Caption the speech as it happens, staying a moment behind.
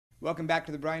Welcome back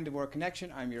to the Brian DeVore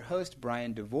Connection. I'm your host,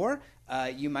 Brian DeVore.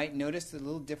 You might notice a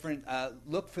little different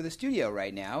look for the studio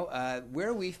right now.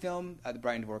 Where we film the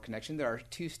Brian DeVore Connection, there are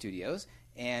 2 studios,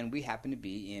 and we happen to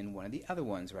be in one of the other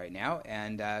ones right now,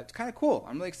 and it's kind of cool.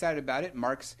 I'm really excited about it.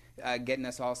 Mark's getting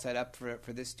us all set up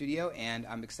for this studio, and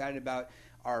I'm excited about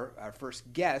our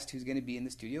first guest who's going to be in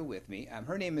the studio with me.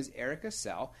 Her name is Erica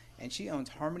Sell, and she owns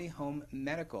Harmony Home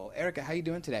Medical. Erica, how are you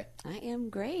doing today? I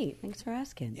am great. Thanks for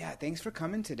asking. Yeah, thanks for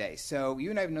coming today. So you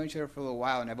and I have known each other for a little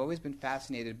while, and I've always been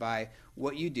fascinated by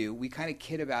what you do. We kind of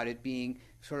kid about it being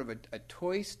sort of a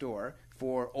toy store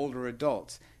for older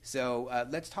adults. So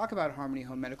let's talk about Harmony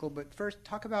Home Medical, but first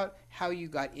talk about how you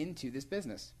got into this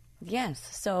business.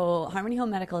 Yes. So Harmony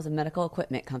Home Medical is a medical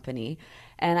equipment company,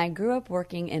 and I grew up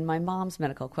working in my mom's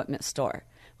medical equipment store,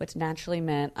 which naturally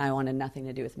meant I wanted nothing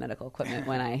to do with medical equipment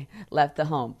when I left the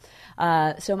home.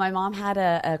 So my mom had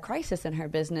a crisis in her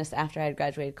business after I had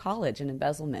graduated college in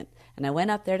embezzlement, and I went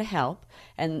up there to help.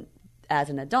 And as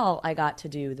an adult, I got to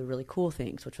do the really cool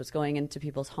things, which was going into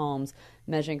people's homes,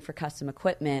 measuring for custom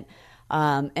equipment,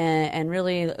 and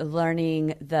really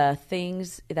learning the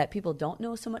things that people don't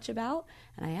know so much about.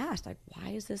 And I asked,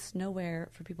 why is this nowhere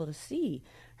for people to see?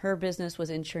 Her business was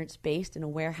insurance-based in a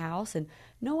warehouse, and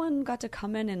no one got to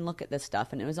come in and look at this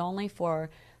stuff. And it was only for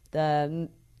the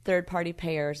third-party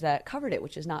payers that covered it,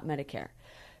 which is not Medicare.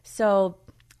 So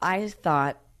I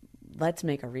thought, let's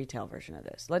make a retail version of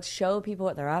this. Let's show people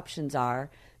what their options are,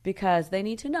 because they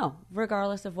need to know,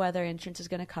 regardless of whether insurance is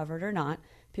going to cover it or not.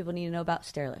 People need to know about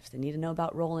stair lifts. They need to know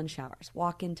about roll-in showers,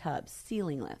 walk-in tubs,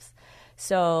 ceiling lifts.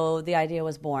 So the idea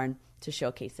was born to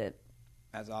showcase it.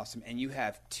 That's awesome. And you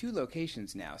have 2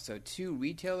 locations now. So 2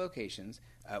 retail locations,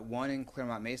 one in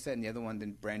Claremont Mesa and the other one, the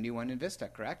brand new one in Vista,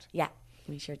 correct? Yeah,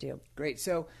 we sure do. Great.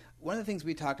 So one of the things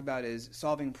we talked about is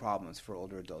solving problems for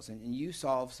older adults. And you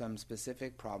solve some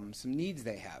specific problems, some needs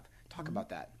they have. Talk about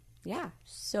that. Yeah.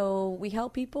 So we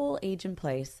help people age in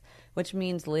place, which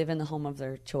means live in the home of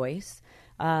their choice.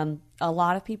 A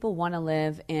lot of people want to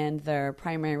live in their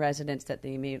primary residence that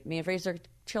they may have raised their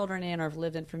children in or have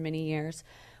lived in for many years.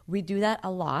 We do that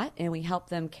a lot, and we help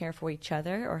them care for each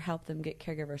other or help them get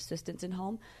caregiver assistance in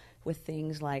home with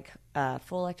things like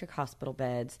full electric hospital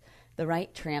beds, the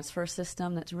right transfer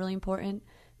system that's really important,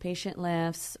 patient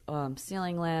lifts,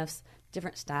 ceiling lifts,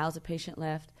 different styles of patient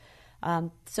lift.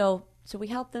 So we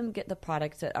help them get the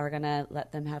products that are going to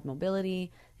let them have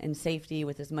mobility and safety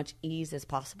with as much ease as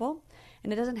possible.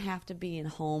 And it doesn't have to be in a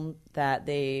home that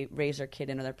they raise their kid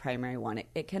in or their primary one.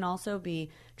 It can also be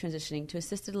transitioning to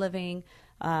assisted living,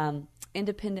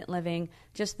 independent living.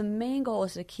 Just the main goal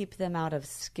is to keep them out of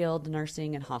skilled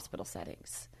nursing and hospital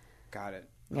settings. Got it.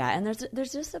 Yeah, and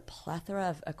there's just a plethora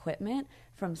of equipment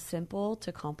from simple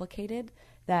to complicated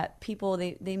that people,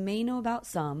 they may know about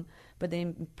some, but they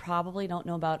probably don't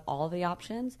know about all of the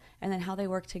options and then how they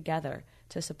work together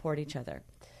to support each other.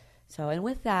 So, and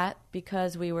with that,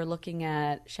 because we were looking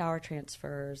at shower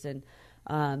transfers and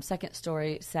second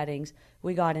story settings,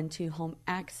 we got into home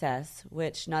access,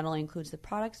 which not only includes the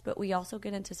products, but we also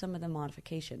get into some of the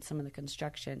modifications, some of the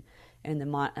construction and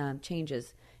the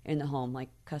changes in the home, like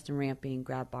custom ramping,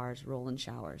 grab bars, roll-in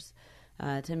showers,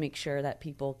 to make sure that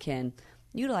people can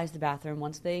utilize the bathroom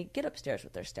once they get upstairs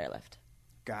with their stair lift.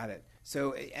 Got it.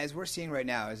 So as we're seeing right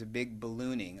now is a big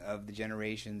ballooning of the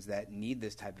generations that need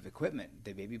this type of equipment.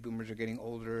 The baby boomers are getting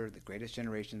older, the greatest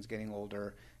generation is getting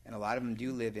older, and a lot of them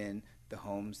do live in the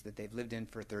homes that they've lived in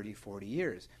for 30, 40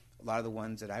 years. A lot of the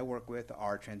ones that I work with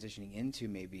are transitioning into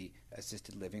maybe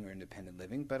assisted living or independent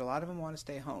living, but a lot of them want to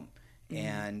stay home.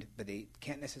 Mm-hmm. But they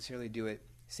can't necessarily do it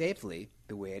safely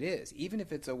the way it is. Even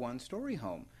if it's a one-story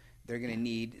home, they're going to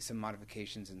need some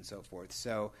modifications and so forth.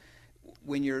 So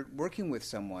when you're working with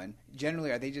someone,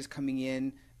 generally are they just coming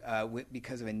in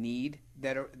because of a need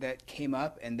that came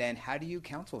up, and then how do you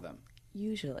counsel them?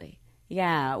 Usually.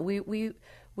 Yeah,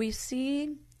 we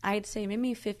see, I'd say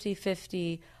maybe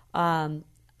 50-50.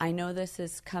 I know this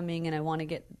is coming and I want to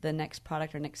get the next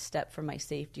product or next step for my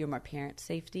safety or my parents'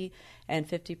 safety, and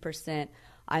 50%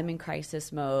 I'm in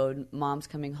crisis mode, mom's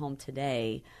coming home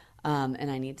today,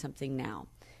 and I need something now.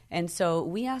 And so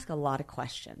we ask a lot of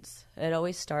questions. It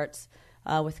always starts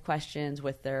with questions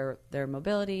with their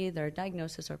mobility, their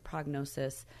diagnosis or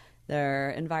prognosis,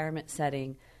 their environment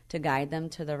setting to guide them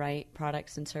to the right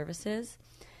products and services.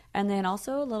 And then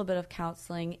also a little bit of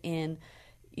counseling in,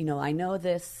 I know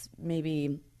this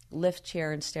maybe lift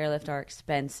chair and stair lift are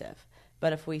expensive,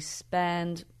 but if we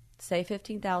spend, say,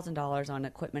 $15,000 on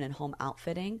equipment and home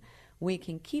outfitting, we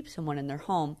can keep someone in their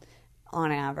home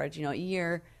on average, a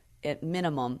year at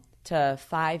minimum to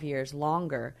 5 years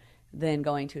longer than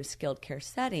going to a skilled care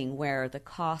setting where the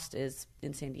cost is,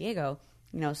 in San Diego,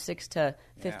 $6,000 to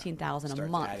 $15,000 a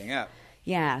month. Adding up.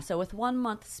 Yeah, so with 1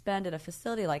 month spend at a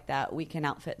facility like that, we can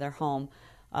outfit their home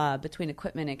between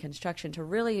equipment and construction to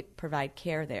really provide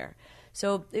care there.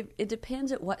 So it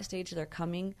depends at what stage they're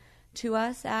coming to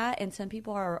us at, and some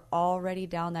people are already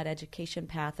down that education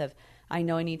path of, I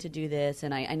know I need to do this,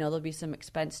 and I know there'll be some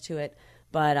expense to it,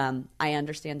 but I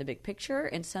understand the big picture.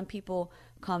 And some people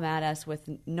come at us with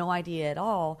no idea at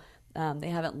all. They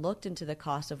haven't looked into the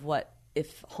cost of what,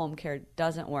 if home care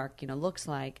doesn't work, looks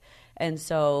like. And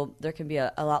so there can be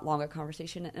a lot longer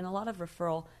conversation and a lot of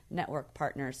referral network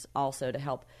partners also to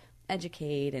help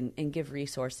educate and give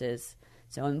resources.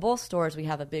 So in both stores, we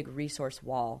have a big resource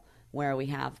wall where we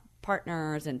have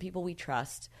partners and people we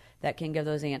trust that can give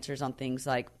those answers on things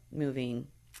like moving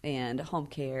and home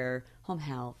care, home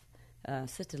health,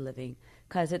 assisted living,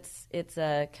 because it's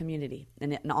a community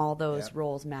and all those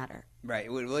roles matter. Right.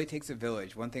 It really takes a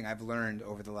village. One thing I've learned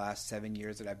over the last 7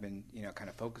 years that I've been, kind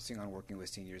of focusing on working with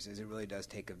seniors is it really does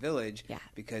take a village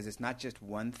because it's not just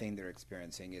one thing they're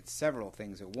experiencing. It's several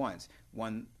things at once.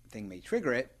 One thing may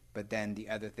trigger it, but then the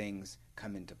other things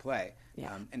come into play,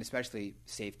 and especially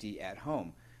safety at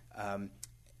home.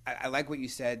 I like what you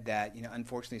said that,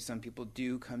 unfortunately some people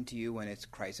do come to you when it's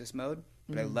crisis mode,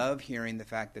 but I love hearing the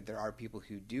fact that there are people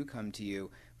who do come to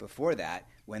you before that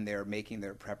when they're making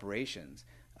their preparations.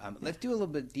 Let's do a little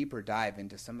bit deeper dive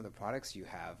into some of the products you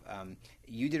have.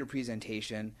 You did a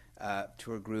presentation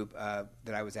to a group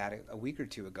that I was at a week or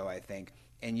two ago, I think,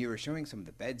 and you were showing some of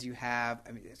the beds you have.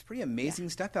 I mean, it's pretty amazing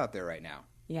stuff out there right now.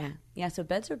 Yeah, so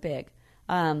beds are big.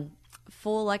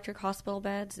 Full electric hospital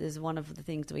beds is one of the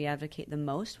things that we advocate the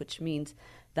most, which means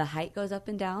the height goes up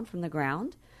and down from the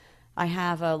ground. I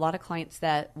have a lot of clients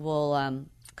that will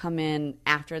come in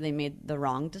after they made the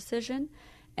wrong decision,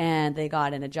 and they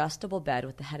got an adjustable bed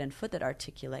with the head and foot that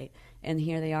articulate. And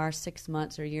here they are 6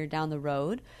 months or a year down the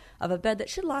road of a bed that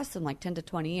should last them like 10 to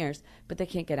 20 years, but they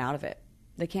can't get out of it.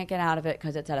 They can't get out of it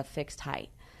because it's at a fixed height.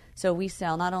 So we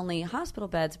sell not only hospital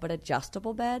beds, but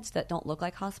adjustable beds that don't look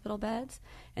like hospital beds.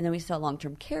 And then we sell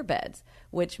long-term care beds,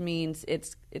 which means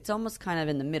it's almost kind of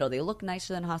in the middle. They look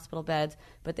nicer than hospital beds,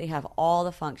 but they have all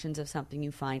the functions of something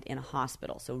you find in a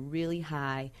hospital. So really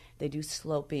high. They do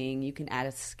sloping. You can add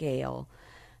a scale.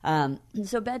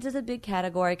 So beds is a big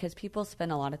category because people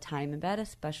spend a lot of time in bed,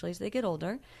 especially as they get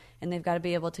older, and they've got to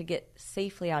be able to get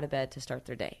safely out of bed to start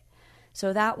their day.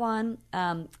 So that one,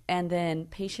 and then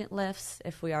patient lifts,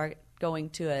 if we are going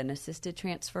to an assisted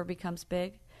transfer, becomes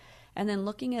big. And then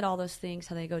looking at all those things,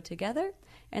 how they go together,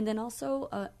 and then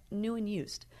also new and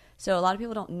used. So a lot of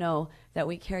people don't know that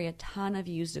we carry a ton of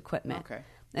used equipment. Okay.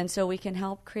 And so we can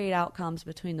help create outcomes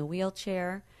between the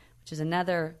wheelchair, which is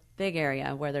another big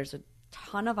area where there's a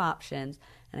ton of options,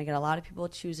 and I get a lot of people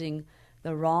choosing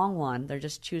the wrong one. They're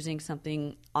just choosing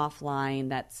something offline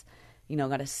that's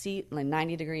got a seat, like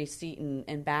 90-degree seat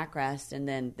and backrest, and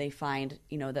then they find,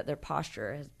 that their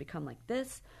posture has become like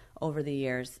this over the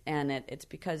years, and it's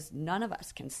because none of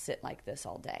us can sit like this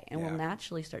all day, and we'll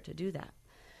naturally start to do that.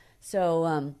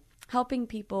 So helping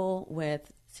people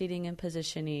with seating and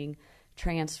positioning,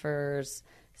 transfers,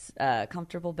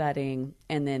 comfortable bedding,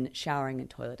 and then showering and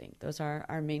toileting. Those are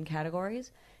our main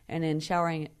categories. And in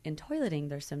showering and toileting,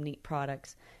 there's some neat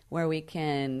products where we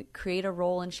can create a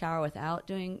roll and shower without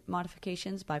doing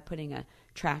modifications by putting a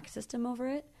track system over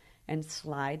it and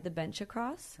slide the bench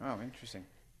across. Oh, interesting.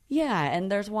 Yeah, and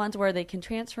there's ones where they can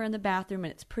transfer in the bathroom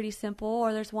and it's pretty simple,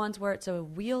 or there's ones where it's a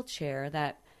wheelchair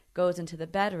that goes into the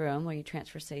bedroom where you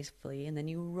transfer safely, and then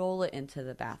you roll it into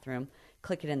the bathroom,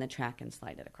 click it in the track, and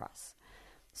slide it across.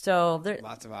 So there's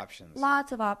lots of options.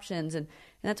 Lots of options, and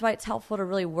that's why it's helpful to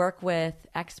really work with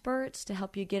experts to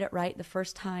help you get it right the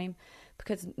first time,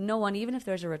 because no one, even if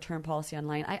there's a return policy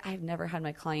online, I've never had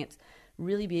my clients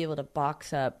really be able to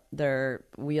box up their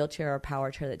wheelchair or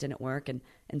power chair that didn't work and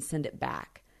send it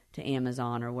back to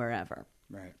Amazon or wherever.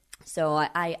 Right. So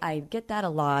I get that a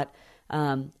lot.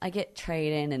 I get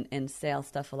trade-in and sale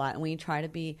stuff a lot, and we try to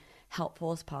be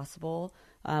helpful as possible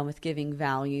with giving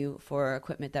value for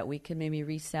equipment that we can maybe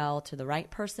resell to the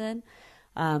right person.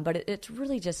 But it's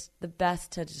really just the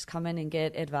best to just come in and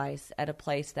get advice at a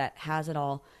place that has it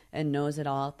all and knows it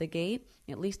all at the gate,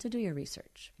 at least to do your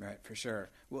research. Right, for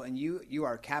sure. Well, and you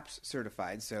are CAPS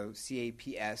certified, so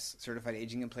CAPS, Certified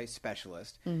Aging in Place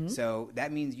Specialist. Mm-hmm. So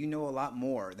that means you know a lot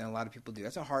more than a lot of people do.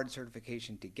 That's a hard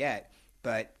certification to get,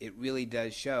 but it really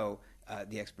does show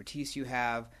the expertise you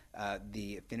have,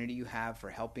 the affinity you have for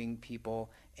helping people,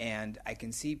 and I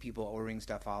can see people ordering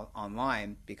stuff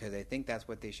online because they think that's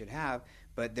what they should have,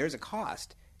 but there's a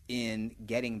cost in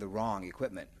getting the wrong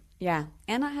equipment. Yeah,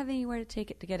 and not having anywhere to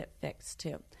take it to get it fixed,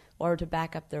 too. or to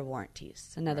back up their warranties.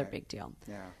 It's another big deal.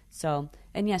 So,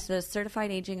 and yes, the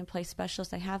Certified Aging in Place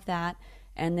Specialist, I have that.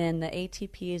 And then the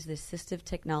ATP is the Assistive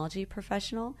Technology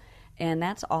Professional, and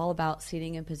that's all about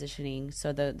seating and positioning.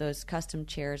 So those custom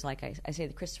chairs, like I say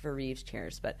the Christopher Reeves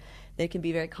chairs, but they can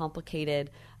be very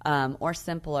complicated or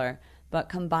simpler. But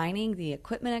combining the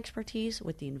equipment expertise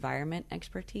with the environment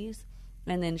expertise,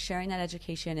 and then sharing that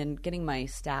education and getting my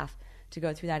staff to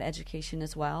go through that education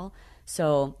as well.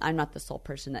 So I'm not the sole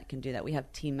person that can do that. We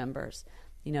have team members,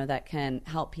 that can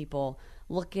help people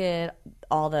look at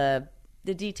all the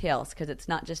details, because it's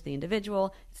not just the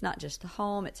individual, it's not just the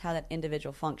home, it's how that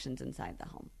individual functions inside the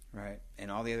home. Right. And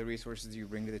all the other resources you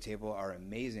bring to the table are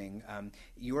amazing.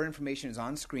 Your information is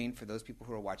on screen for those people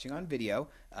who are watching on video.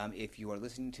 If you are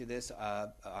listening to this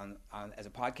on as a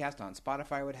podcast on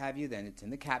Spotify or what have you, then it's in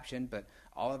the caption. But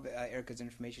all of Erica's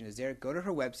information is there. Go to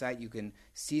her website. You can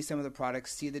see some of the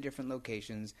products, see the different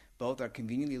locations. Both are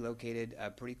conveniently located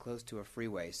pretty close to a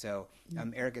freeway. So,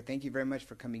 Erica, thank you very much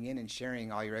for coming in and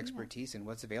sharing all your expertise and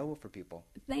what's available for people.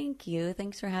 Thank you.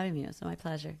 Thanks for having me. It was my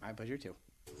pleasure. My pleasure, too.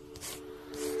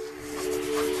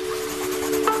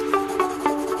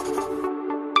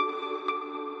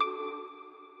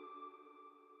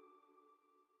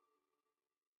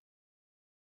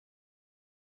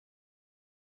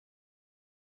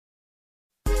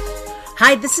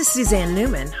 Hi, this is Suzanne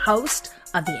Newman, host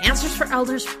of the Answers for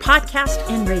Elders podcast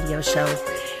and radio show.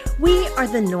 We are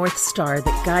the North Star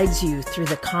that guides you through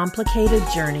the complicated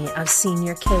journey of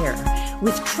senior care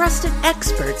with trusted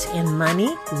experts in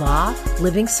money, law,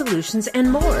 living solutions,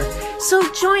 and more. So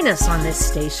join us on this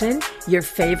station, your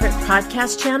favorite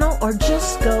podcast channel, or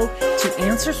just go to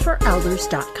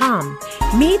AnswersForElders.com.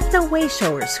 Meet the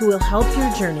Wayshowers who will help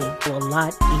your journey go a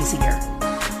lot easier.